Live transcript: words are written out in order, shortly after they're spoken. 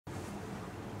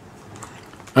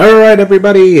All right,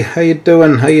 everybody, how you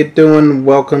doing? How you doing?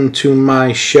 Welcome to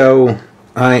my show.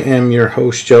 I am your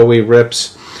host, Joey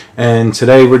Rips, and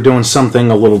today we're doing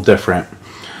something a little different.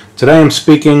 Today I'm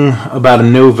speaking about a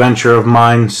new venture of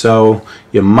mine, so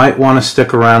you might want to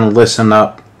stick around and listen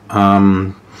up.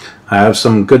 I have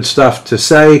some good stuff to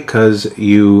say because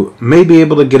you may be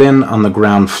able to get in on the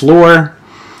ground floor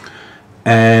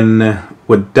and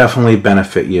would definitely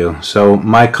benefit you. So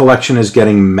my collection is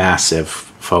getting massive,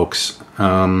 folks.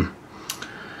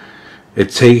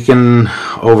 It's taken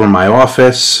over my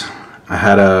office. I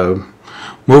had to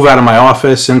move out of my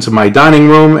office into my dining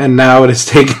room, and now it has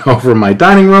taken over my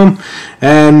dining room.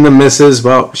 And the missus,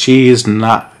 well, she is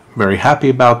not very happy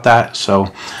about that.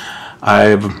 So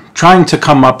I'm trying to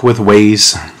come up with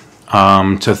ways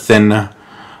to thin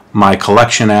my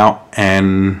collection out,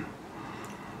 and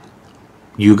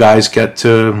you guys get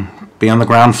to be on the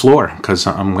ground floor because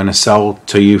I'm going to sell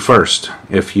to you first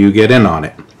if you get in on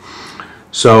it.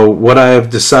 So what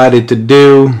I've decided to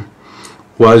do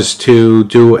was to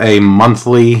do a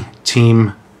monthly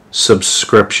team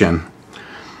subscription.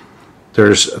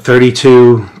 There's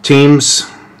 32 teams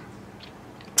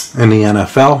in the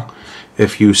NFL.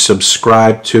 If you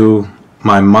subscribe to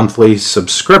my monthly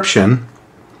subscription,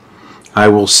 I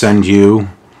will send you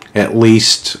at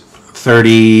least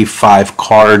 35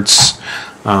 cards,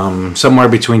 somewhere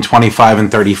between 25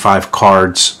 and 35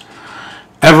 cards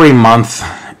every month.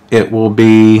 It will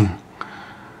be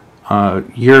all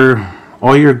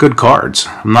your good cards.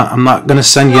 I'm not going to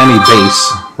send you any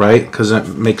base, right? Because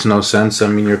it makes no sense. I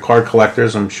mean, you're card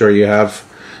collectors. I'm sure you have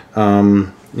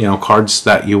cards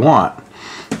that you want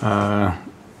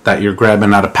that you're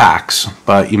grabbing out of packs,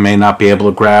 but you may not be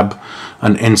able to grab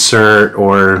an insert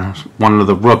or one of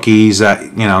the rookies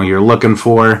that you're looking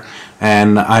for,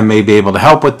 and I may be able to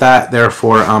help with that.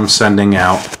 Therefore, I'm sending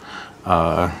out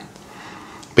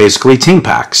basically team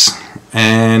packs,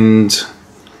 and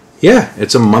yeah,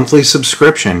 it's a monthly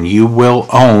subscription. You will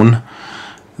own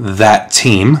that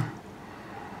team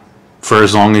for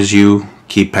as long as you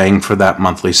keep paying for that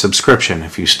monthly subscription.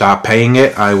 If you stop paying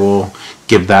it, I will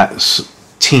give that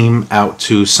team out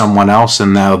to someone else,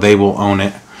 and now they will own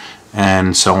it,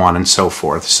 and so on and so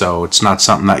forth. So it's not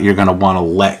something that you're going to want to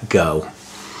let go.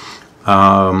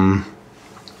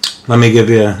 Let me give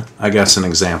you, I guess, an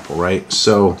example, right?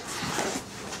 So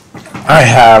I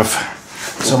have,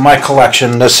 my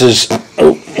collection, this is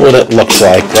what it looks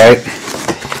like, right?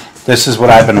 This is what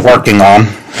I've been working on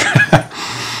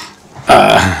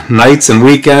nights and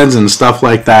weekends and stuff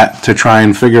like that to try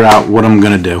and figure out what I'm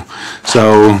going to do.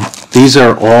 So these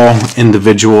are all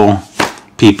individual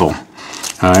people,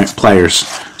 all right, players.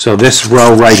 So this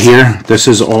row right here, this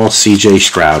is all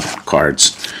CJStroud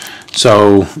cards.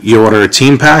 So you order a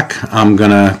team pack. I'm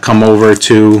going to come over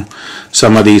to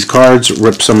some of these cards,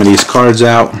 rip some of these cards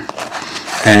out,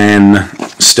 and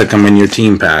stick them in your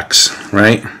team packs,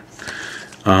 right?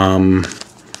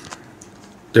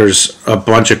 There's a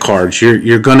bunch of cards.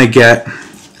 You're going to get,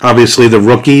 obviously, the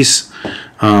rookies,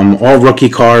 all rookie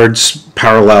cards,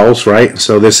 parallels, right?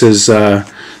 So this is a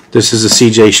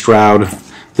CJStroud.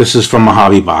 This is from a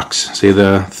hobby box. See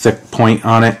the thick point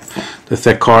on it, the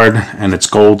thick card, and it's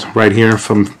gold right here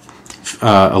from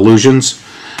Illusions.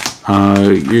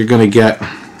 You're going to get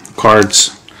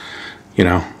cards,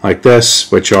 like this,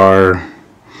 which are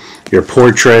your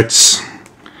portraits.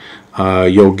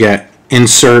 You'll get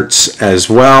inserts as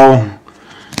well,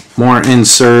 more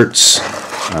inserts.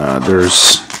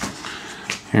 There's,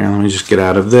 here, let me just get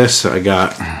out of this. I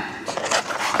got,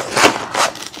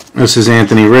 this is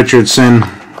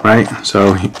Anthonyrichardson, right?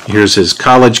 So here's his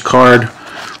college card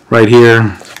right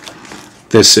here.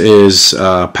 This is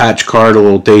a patch card, a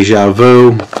little deja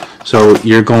vu. So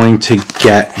you're going to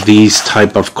get these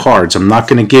type of cards. I'm not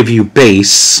going to give you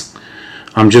base.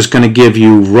 I'm just going to give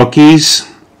you rookies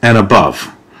and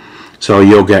above. So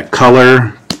you'll get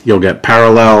color, you'll get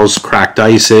parallels, cracked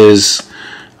ices.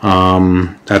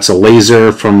 That's a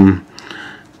laser from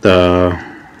the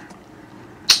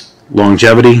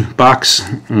longevity box.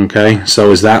 Okay,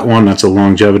 so is that one. That's a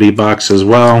longevity box as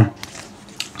well.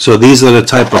 So these are the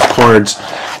type of cards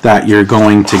that you're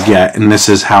going to get, and this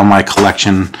is how my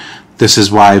collection, this is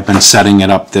why I've been setting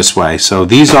it up this way. So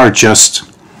these are just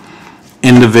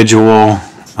individual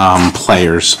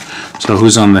players. So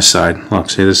who's on this side? Look,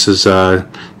 see, this is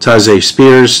Taze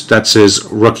Spears. That's his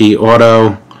rookie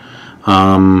auto,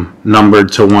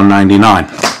 numbered to 199.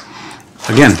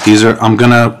 Again, these are, I'm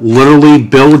gonna literally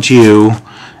build you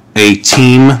a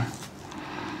team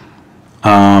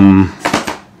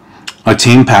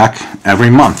pack every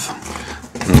month.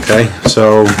 Okay,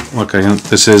 so look,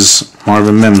 this is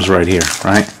Marvin Mims right here,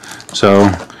 right?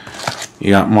 So You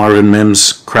got Marvin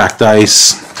Mims, Cracked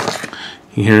Ice.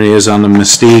 Here he is on the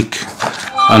Mystique.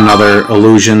 Another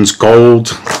Illusions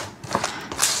Gold.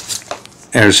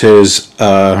 There's his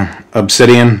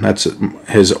Obsidian. That's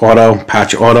his auto,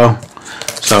 patch auto.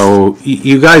 So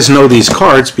you guys know these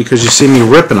cards because you see me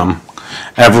ripping them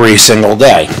every single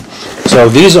day. So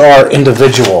these are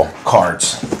individual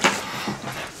cards.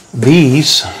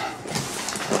 These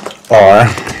are,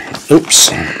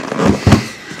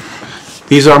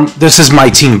 this is my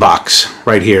team box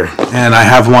right here. And I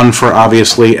have one for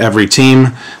obviously every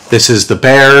team. This is the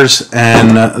Bears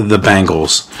and the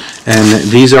Bengals. And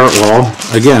these are all,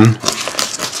 again,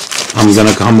 I'm going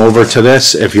to come over to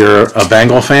this. If you're a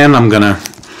Bengal fan, I'm going to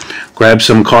grab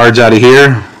some cards out of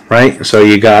here, right? So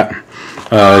you got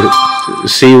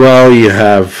Sewell, you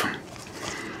have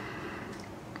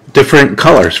different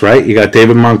colors, right? You got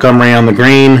David Montgomery on the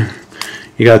green.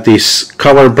 You got these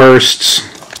color bursts,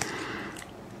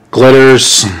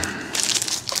 glitters.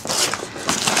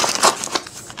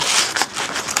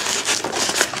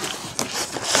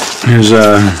 Here's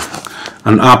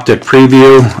an optic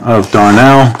preview of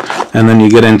Darnell, and then you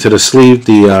get into the sleeve,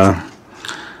 the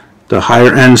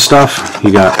higher end stuff.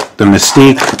 You got the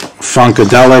Mystique,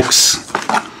 Funkadelics.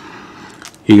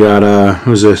 You got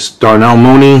who's this? Darnell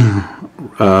Mooney,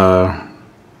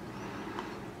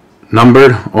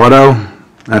 numbered auto.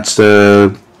 That's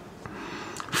the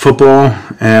football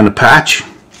and a patch.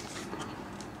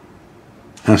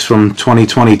 That's from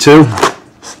 2022.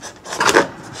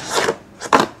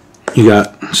 You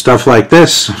got stuff like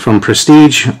this from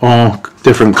Prestige, all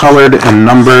different colored and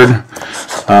numbered.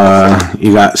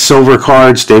 You got silver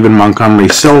cards, David Montgomery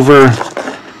silver.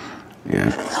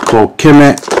 Yeah, Cole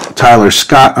Kimmett, Tyler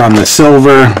Scott on the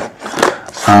silver.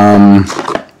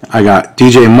 I got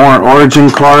DJ Moore origin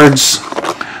cards.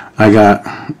 I got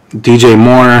DJ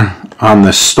Moore on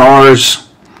the stars,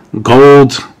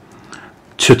 gold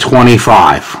to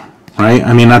 25. Right?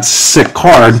 I mean, that's a sick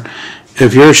card.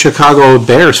 If you're a Chicago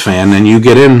Bears fan and you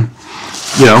get in,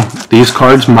 you know, these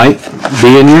cards might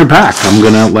be in your pack. I'm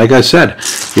going to, like I said,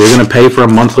 you're going to pay for a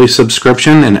monthly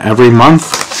subscription, and every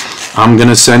month I'm going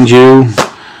to send you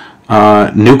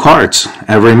new cards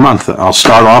every month. I'll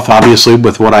start off, obviously,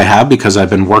 with what I have because I've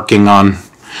been working on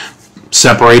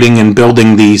separating and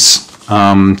building these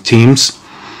teams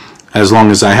as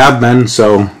long as I have been.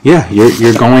 So, yeah,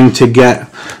 you're going to get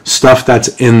stuff that's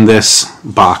in this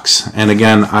box. And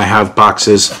again, I have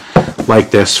boxes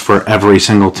like this for every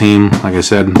single team. Like I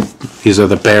said, these are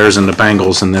the Bears and the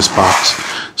Bengals in this box.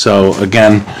 So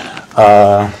again,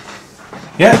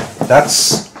 yeah,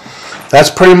 that's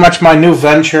pretty much my new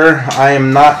venture. I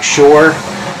am not sure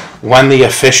when the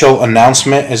official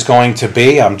announcement is going to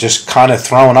be. I'm just kind of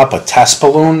throwing up a test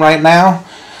balloon right now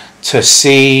to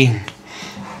see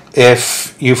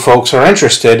if you folks are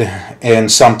interested in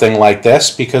something like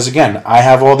this, because again, I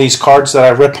have all these cards that I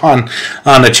rip on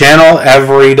the channel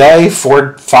every day,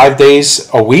 4-5 days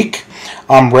a week.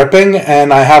 I'm ripping,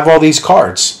 and I have all these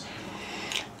cards.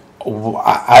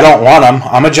 I don't want them.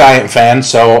 I'm a Giant fan,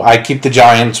 so I keep the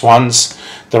Giants ones.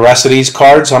 The rest of these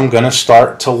cards, I'm going to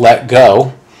start to let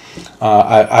go.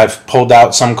 I've pulled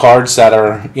out some cards that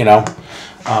are, you know,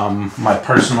 my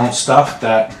personal stuff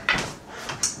that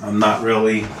I'm not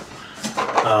really,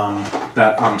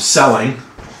 that I'm selling.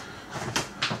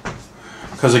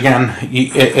 Because again,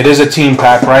 it is a team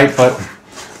pack, right? But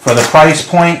for the price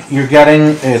point you're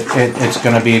getting, it's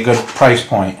going to be a good price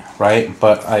point, right?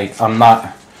 But I'm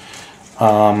not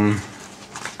going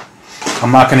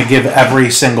to give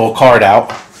every single card out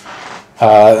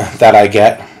that I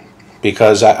get,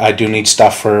 because I do need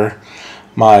stuff for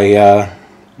my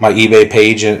my eBay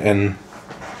page and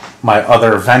my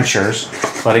other ventures.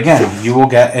 But again, you will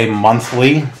get a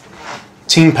monthly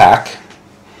team pack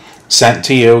sent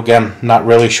to you. Again, not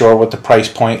really sure what the price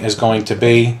point is going to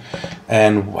be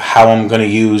and how I'm going to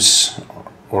use,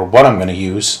 or what I'm going to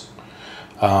use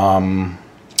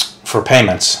for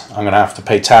payments. I'm going to have to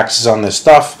pay taxes on this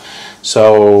stuff.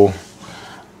 So,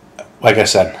 like I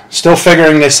said, still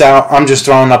figuring this out. I'm just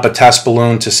throwing up a test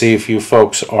balloon to see if you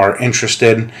folks are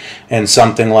interested in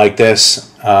something like this.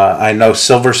 I know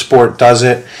Silver Sport does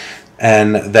it,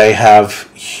 and they have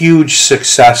huge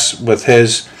success with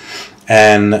his.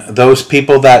 And those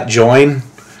people that join,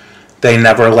 they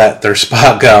never let their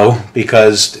spot go,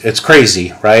 because it's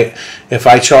crazy, right? If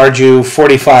I charge you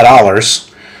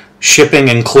 $45, shipping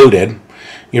included,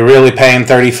 you're really paying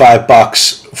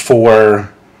 $35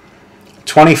 for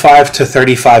 25 to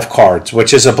 35 cards,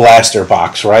 which is a blaster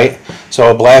box, right?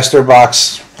 So a blaster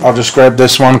box, I'll just grab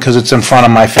this one because it's in front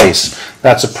of my face.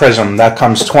 That's a Prizm. That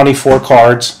comes 24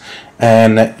 cards,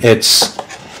 and it's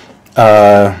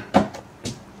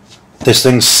This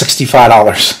thing's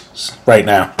 $65 right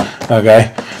now.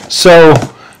 Okay, so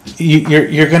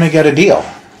you're going to get a deal,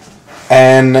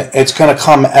 and it's going to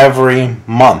come every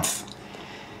month.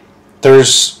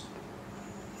 There's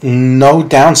no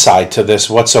downside to this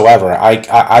whatsoever.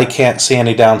 I can't see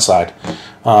any downside.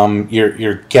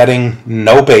 You're getting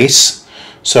no base,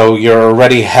 so you're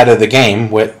already ahead of the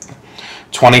game with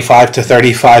 25 to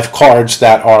 35 cards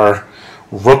that are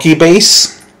rookie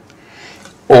base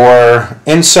or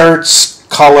inserts,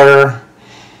 color,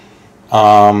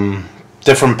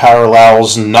 different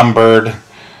parallels, numbered,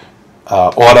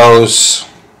 autos,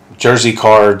 jersey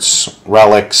cards,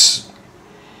 relics.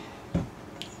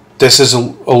 This is a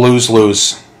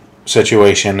lose-lose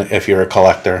situation if you're a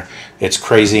collector. It's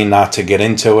crazy not to get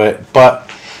into it, but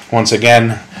once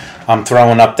again, I'm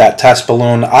throwing up that test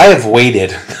balloon. I have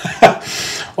waited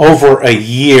over a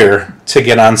year to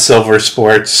get on Silver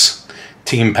Sports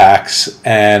team packs,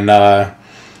 and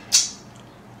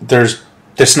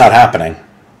it's not happening.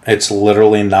 It's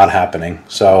literally not happening.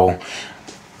 So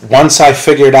once I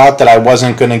figured out that I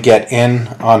wasn't going to get in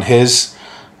on his,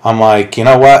 I'm like, you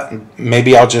know what?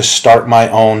 Maybe I'll just start my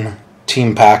own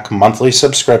team pack monthly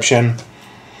subscription.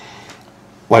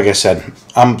 Like I said,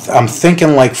 I'm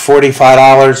thinking like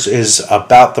 $45 is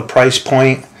about the price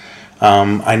point.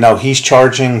 I know he's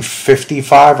charging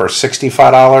 $55 or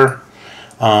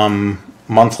 $65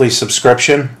 monthly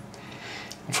subscription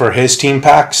for his team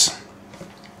packs.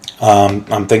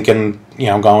 I'm thinking,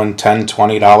 going $10,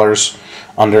 $20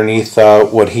 underneath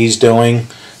what he's doing,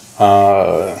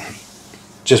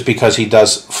 just because he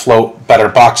does float better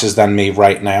boxes than me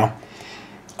right now.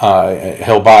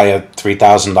 He'll buy a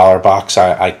 $3,000 box.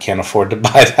 I can't afford to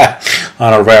buy that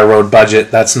on a railroad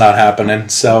budget. That's not happening.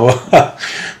 So,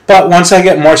 but once I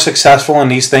get more successful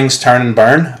and these things turn and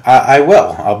burn, I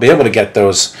will. I'll be able to get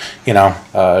those,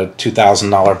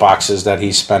 $2,000 boxes that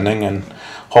he's spending, and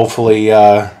hopefully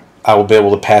I will be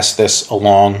able to pass this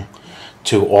along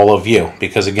to all of you,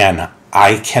 because again,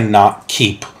 I cannot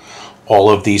keep all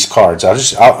of these cards.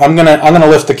 I'm gonna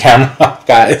lift the camera up,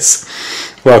 guys.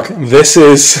 Look, this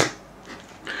is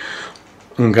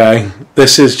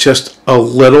just a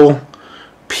little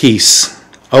piece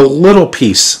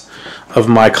of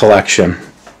my collection.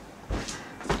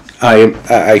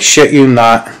 I shit you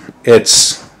not,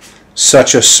 it's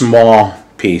such a small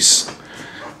piece.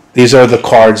 These are the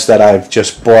cards that I've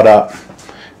just bought up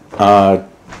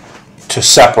to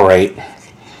separate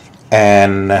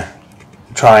and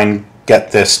try and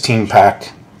get this team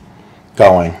pack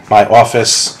going. My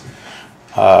office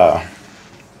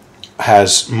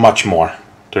has much more.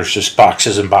 There's just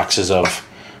boxes and boxes of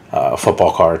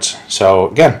football cards. So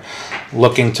again,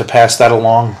 looking to pass that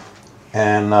along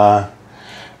and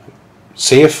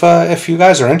see if you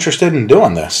guys are interested in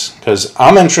doing this, because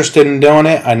I'm interested in doing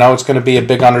it. I know it's going to be a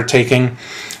big undertaking.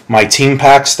 My team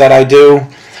packs that I do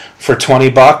for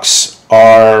 $20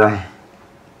 are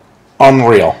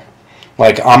unreal.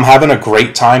 Like, I'm having a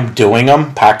great time doing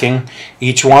them, packing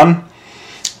each one.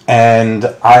 And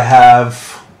I have,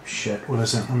 what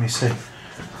is it? Let me see.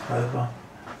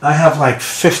 I have like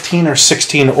 15 or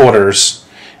 16 orders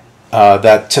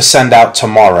that to send out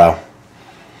tomorrow.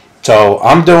 So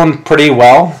I'm doing pretty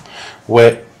well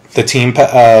with the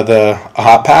the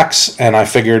hot packs, and I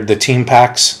figured the team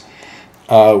packs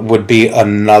would be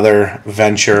another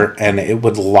venture, and it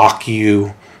would lock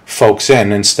you folks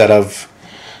in instead of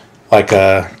like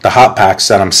the hot packs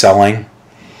that I'm selling.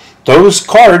 Those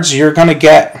cards you're gonna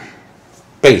get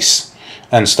base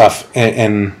and stuff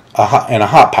in a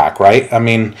hot pack, right? I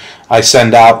mean, I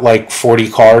send out like 40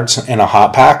 cards in a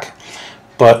hot pack,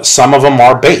 but some of them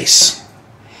are base.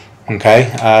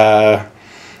 Okay, a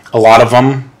lot of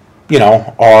them,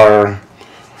 are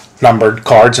numbered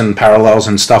cards and parallels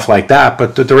and stuff like that,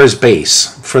 but there is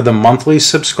base. For the monthly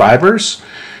subscribers,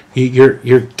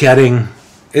 you're getting,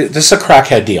 this is a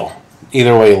crackhead deal.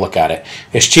 Either way you look at it,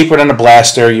 it's cheaper than a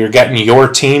blaster. You're getting your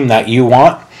team that you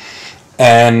want,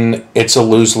 and it's a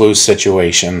lose-lose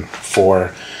situation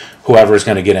for whoever's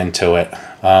going to get into it.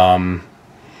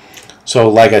 So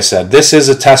like I said, this is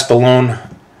a test balloon.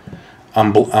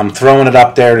 I'm throwing it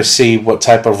up there to see what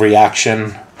type of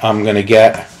reaction I'm going to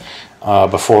get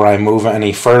before I move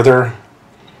any further.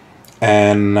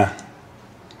 And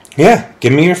yeah,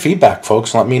 give me your feedback,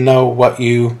 folks. Let me know what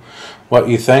you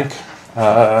think.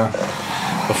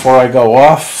 Before I go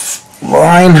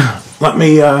offline, let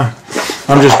me.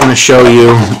 I'm just going to show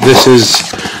you. This is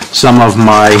some of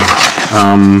my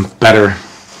better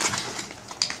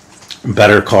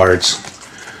cards.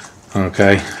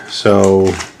 Okay,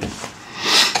 so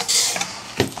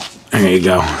there you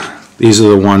go. These are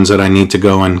the ones that I need to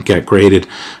go and get graded.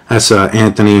 That's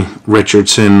Anthony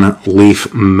Richardson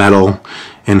Leaf Metal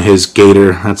in his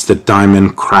Gator. That's the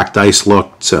diamond cracked ice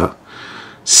look. It's a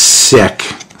sick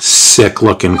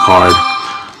looking card.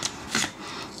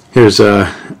 Here's the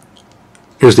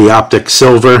Optic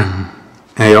Silver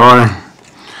AR.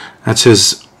 That's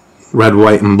his red,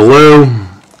 white, and blue.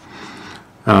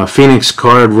 Phoenix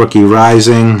card, Rookie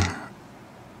Rising.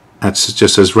 That's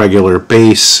just his regular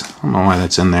base. I don't know why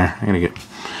that's in there. I gotta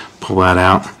pull that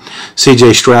out.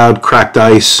 cjstroud, cracked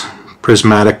ice,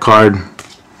 prismatic card.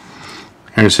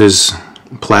 Here's his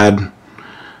plaid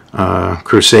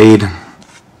Crusade.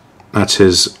 That's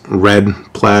his red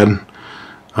plaid.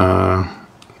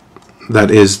 That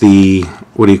is the,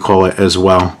 what do you call it as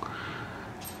well?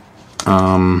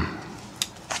 The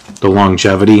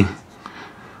longevity.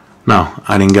 No,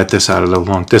 I didn't get this out of the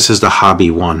long. This is the hobby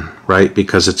one, right?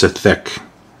 Because it's a thick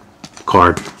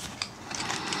card.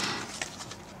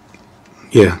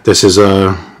 Yeah, this is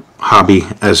a hobby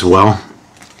as well.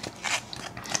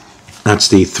 That's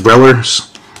the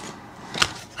Thrillers.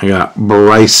 I got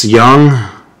Bryce Young.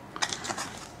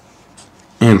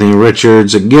 Anthony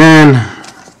Richards again.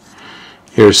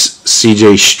 Here's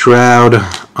cjstroud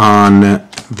on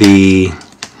the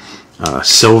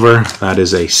silver. That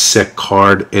is a sick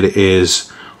card. It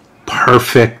is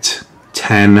perfect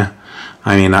 10.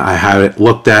 I mean, I have it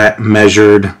looked at,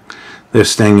 measured.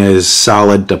 This thing is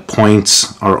solid. The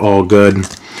points are all good.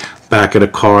 Back of the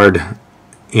card,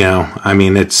 you know, I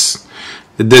mean, this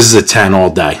is a 10 all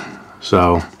day.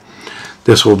 So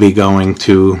this will be going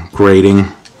to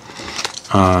grading.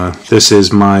 This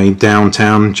is my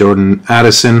Downtown Jordan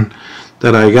Addison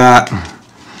that I got.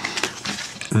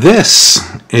 This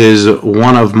is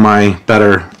one of my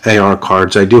better AR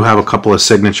cards. I do have a couple of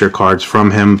signature cards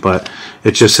from him, but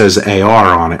it just says AR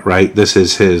on it, right? This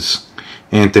is his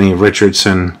Anthony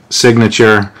Richardson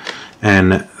signature,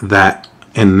 and that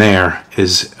in there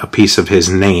is a piece of his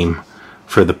name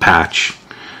for the patch.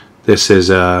 This is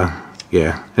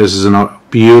yeah, this is a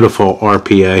beautiful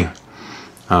RPA,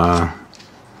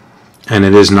 and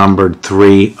it is numbered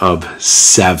 3 of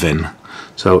 7.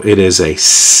 So it is a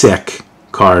sick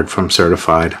card from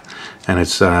Certified, and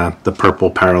it's the purple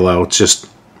parallel. It's just,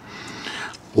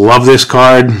 love this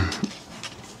card.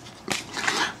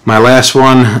 My last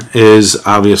one is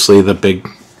obviously the big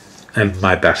and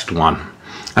my best one.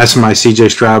 That's my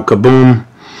cjstroud Kaboom,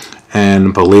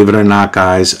 and believe it or not,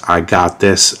 guys, I got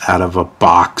this out of a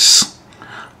box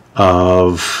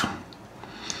of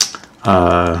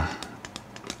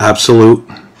Absolute.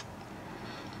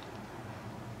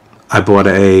 I bought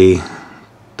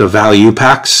the value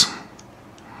packs,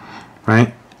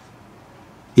 right?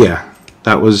 Yeah,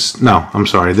 that was, no, I'm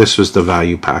sorry, this was the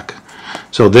value pack.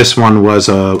 So this one was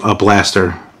a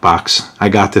blaster box. I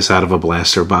got this out of a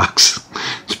blaster box.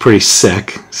 It's pretty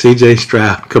sick.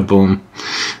 cjstroud Kaboom.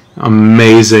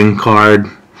 Amazing card.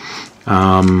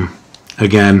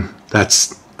 Again,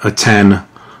 that's a 10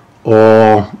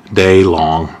 all day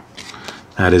long.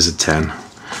 That is a 10.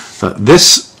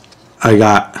 This I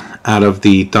got out of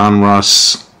the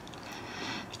donruss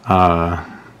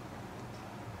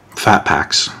fat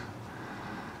packs.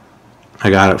 I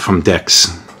got it from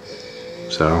Dick's.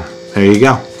 So there you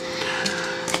go.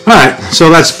 Alright, so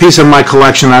that's a piece of my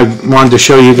collection I wanted to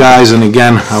show you guys, and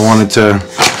again, I wanted to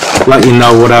let you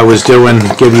know what I was doing,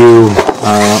 give you,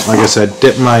 like I said,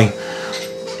 dip my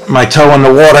toe in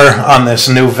the water on this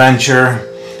new venture.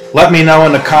 Let me know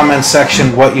in the comment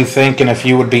section what you think, and if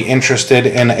you would be interested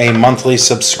in a monthly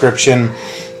subscription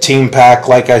team pack.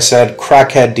 Like I said,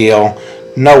 crackhead deal.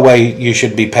 No way you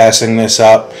should be passing this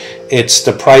up. It's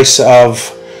the price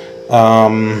of,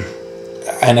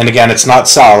 and again, it's not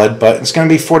solid, but it's going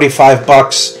to be 45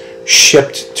 bucks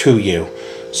shipped to you.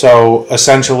 So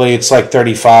essentially, it's like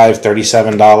 $35,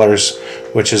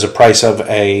 $37, which is a price of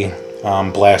a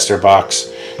blaster box.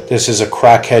 This is a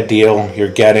crackhead deal you're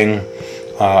getting.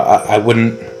 I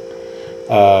wouldn't,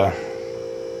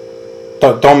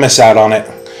 don't miss out on it.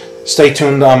 Stay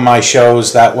tuned on my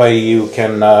shows, that way you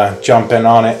can jump in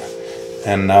on it.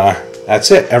 And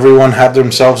that's it. Everyone have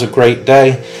themselves a great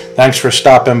day. Thanks for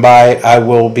stopping by. I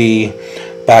will be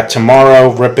back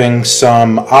tomorrow ripping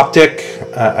some Optic.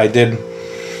 I did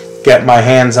get my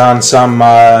hands on some.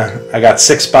 I got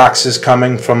 6 boxes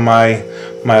coming from my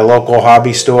local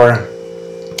hobby store.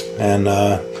 And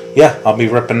yeah, I'll be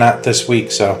ripping that this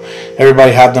week. So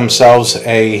everybody have themselves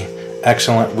a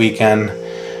excellent weekend.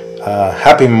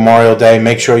 Happy Memorial Day.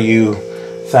 Make sure you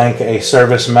thank a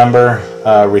service member,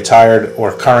 retired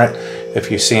or current. If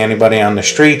you see anybody on the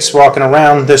streets walking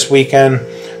around this weekend,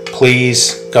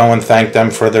 please go and thank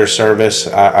them for their service.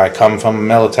 I come from a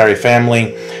military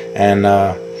family, and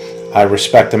I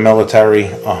respect the military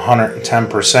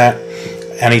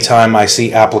 110%. Anytime I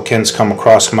see applicants come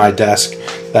across my desk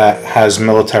that has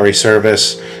military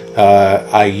service,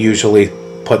 I usually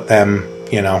put them,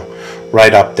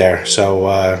 right up there.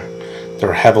 So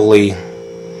they're heavily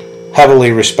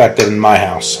respected in my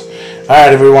house. All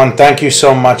right, everyone. Thank you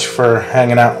so much for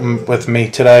hanging out with me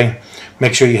today.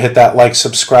 Make sure you hit that like,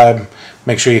 subscribe.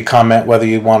 Make sure you comment whether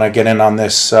you want to get in on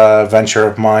this venture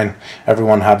of mine.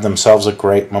 Everyone have themselves a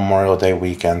great Memorial Day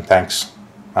weekend. Thanks.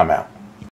 I'm out.